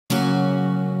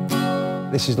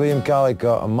This is Liam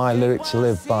Gallagher, and my lyric to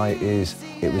live by is,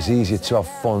 it was easier to have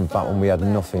fun back when we had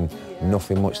nothing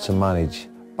much to manage,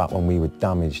 back when we were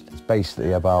damaged. It's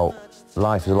basically about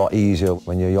life is a lot easier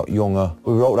when you're younger.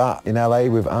 We wrote that in LA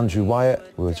with Andrew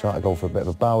Wyatt. We were trying to go for a bit of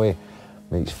a Bowie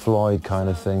meets Floyd kind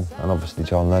of thing, and obviously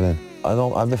John Lennon.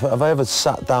 Have I ever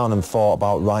sat down and thought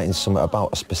about writing something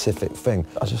about a specific thing?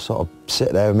 I just sort of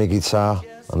sit there with my guitar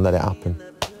and let it happen.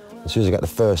 As soon as I get the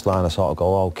first line, I sort of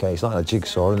go, okay, it's like a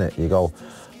jigsaw, isn't it? You go,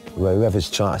 whoever's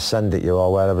trying to send it you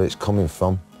or wherever it's coming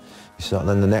from,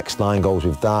 then the next line goes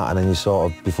with that, and then you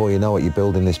sort of, before you know it, you're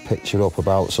building this picture up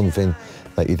about something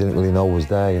that you didn't really know was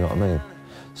there, you know what I mean?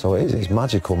 So it's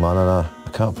magical, man, and I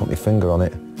can't put my finger on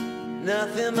it.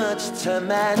 Nothing much to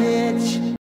manage.